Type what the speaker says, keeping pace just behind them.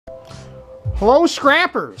Hello,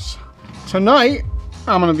 scrappers! Tonight,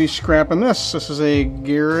 I'm going to be scrapping this. This is a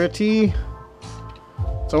Garrity.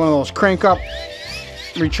 It's one of those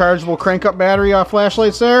rechargeable crank-up battery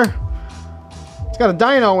flashlights there. It's got a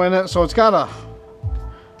dyno in it, so it's got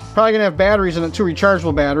probably going to have batteries in it too,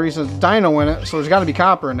 rechargeable batteries. There's a dyno in it, so there's got to be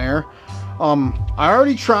copper in there. I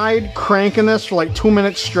already tried cranking this for like 2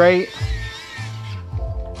 minutes straight.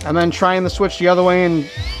 And then trying the switch the other way and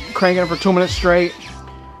cranking it for 2 minutes straight.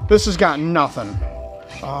 This has got nothing.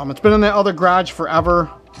 It's been in that other garage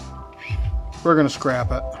forever. We're gonna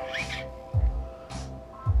scrap it.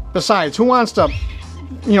 Besides, who wants to,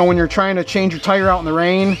 you know, when you're trying to change your tire out in the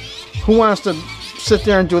rain, who wants to sit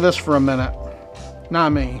there and do this for a minute?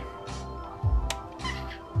 Not me.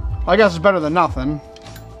 I guess it's better than nothing.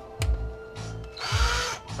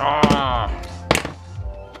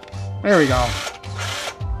 There we go.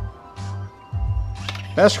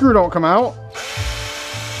 That screw don't come out.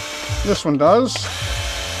 This one does.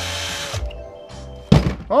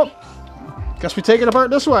 Oh, guess we take it apart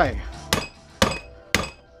this way.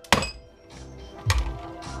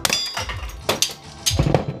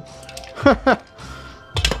 Well,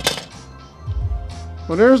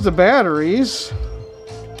 there's the batteries.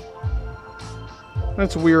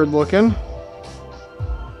 That's weird looking.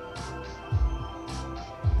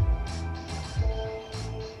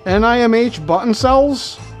 NIMH button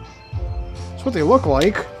cells? That's what they look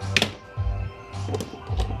like.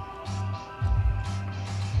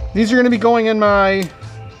 These are going to be going in my...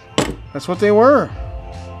 That's what they were.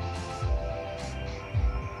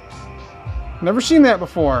 Never seen that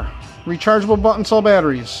before. Rechargeable button cell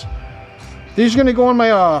batteries. These are going to go in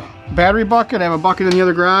my battery bucket. I have a bucket in the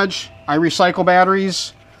other garage. I recycle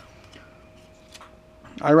batteries.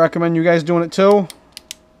 I recommend you guys doing it too.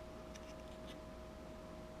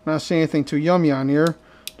 Not seeing anything too yummy on here.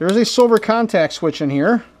 There's a silver contact switch in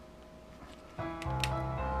here.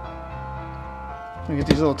 Let me get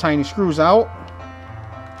these little tiny screws out.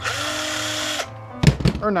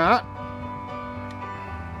 Or not.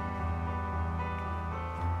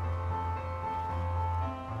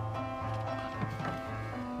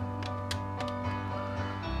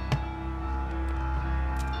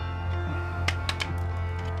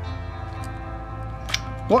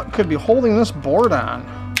 What could be holding this board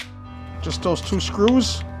on? Just those two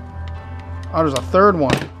screws? Oh, there's a third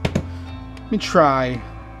one. Let me try.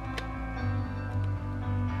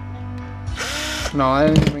 No, I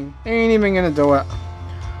ain't even gonna do it.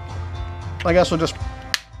 I guess we'll just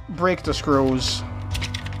break the screws.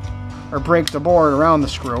 Or break the board around the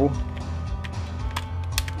screw.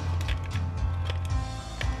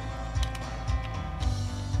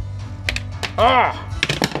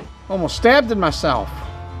 Ah! Almost stabbed myself.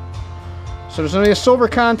 So there's going to be a silver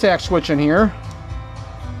contact switch in here.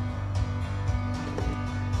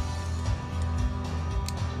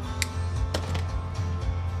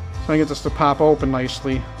 So I get this to pop open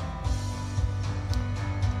nicely.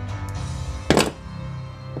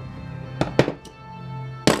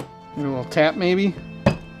 A little tap maybe.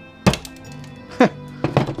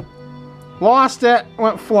 Lost it.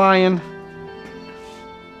 Went flying.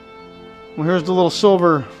 Well, here's the little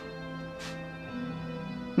silver.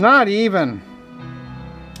 Not even.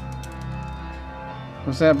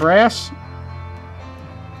 Was that brass?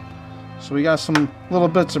 So we got some little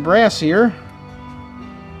bits of brass here.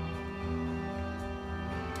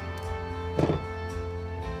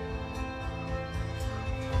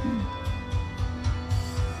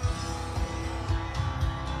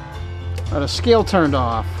 Got a scale turned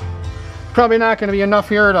off. Probably not going to be enough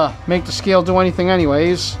here to make the scale do anything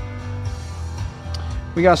anyways.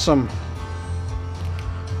 We got some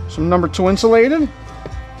number 2 insulated.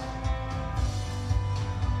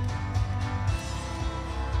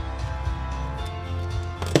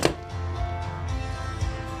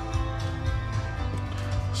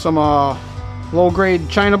 Some low-grade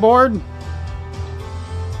China board.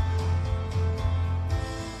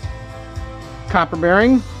 Copper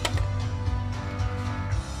bearing.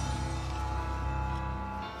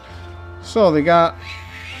 So they got,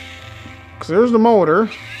 because there's the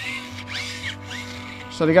motor.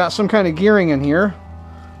 So they got some kind of gearing in here.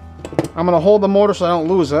 I'm going to hold the motor so I don't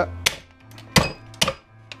lose it.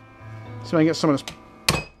 So I get some of this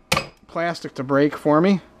plastic to break for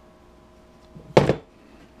me.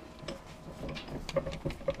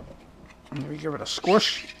 Let me give it a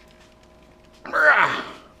squish.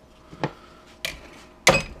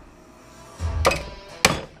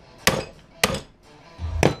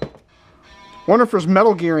 Wonder if there's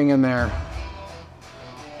metal gearing in there.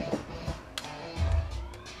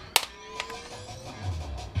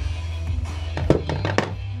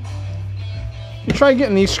 You try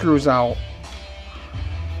getting these screws out.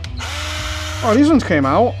 Oh, these ones came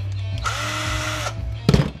out.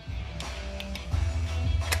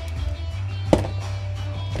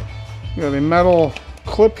 You have a metal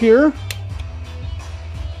clip here.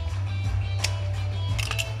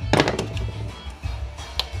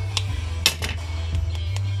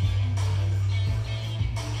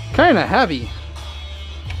 Kind of heavy.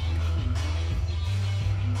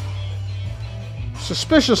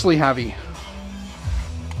 Suspiciously heavy.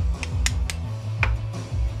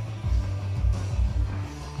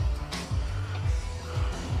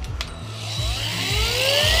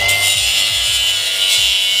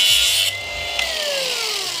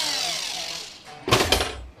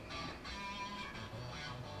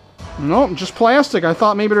 Nope, just plastic. I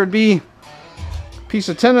thought maybe there'd be a piece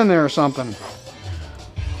of tin in there or something.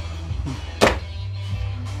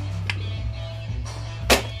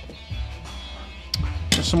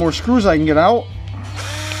 There's some more screws I can get out.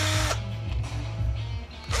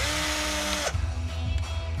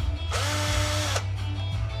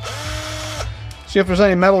 See if there's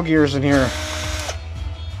any metal gears in here.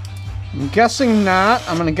 I'm guessing not.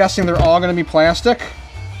 I'm guessing they're all going to be plastic.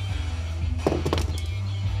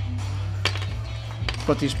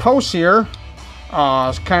 But these posts here, I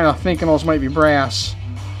was kind of thinking those might be brass.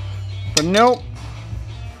 But nope.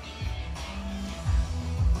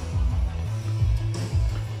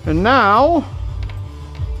 And now,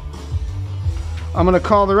 I'm going to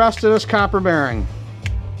call the rest of this copper bearing.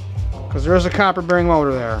 Because there is a copper bearing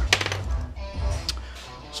motor there.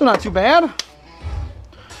 So not too bad.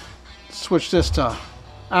 Switch this to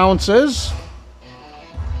ounces.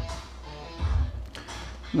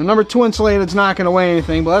 The number 2 insulated is not going to weigh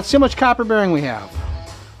anything, but let's see how much copper bearing we have.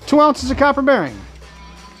 2 ounces of copper bearing.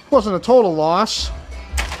 Wasn't a total loss.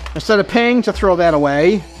 Instead of paying to throw that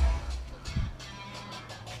away,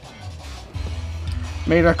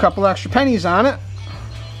 made a couple extra pennies on it.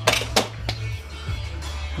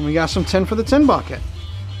 And we got some tin for the tin bucket.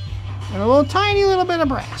 And a little tiny little bit of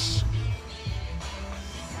brass.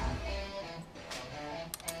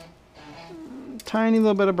 Tiny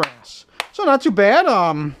little bit of brass. So not too bad.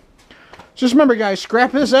 Just remember, guys,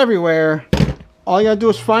 scrap is everywhere. All you gotta do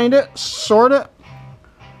is find it, sort it,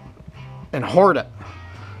 and hoard it.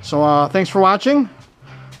 So thanks for watching.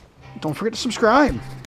 Don't forget to subscribe.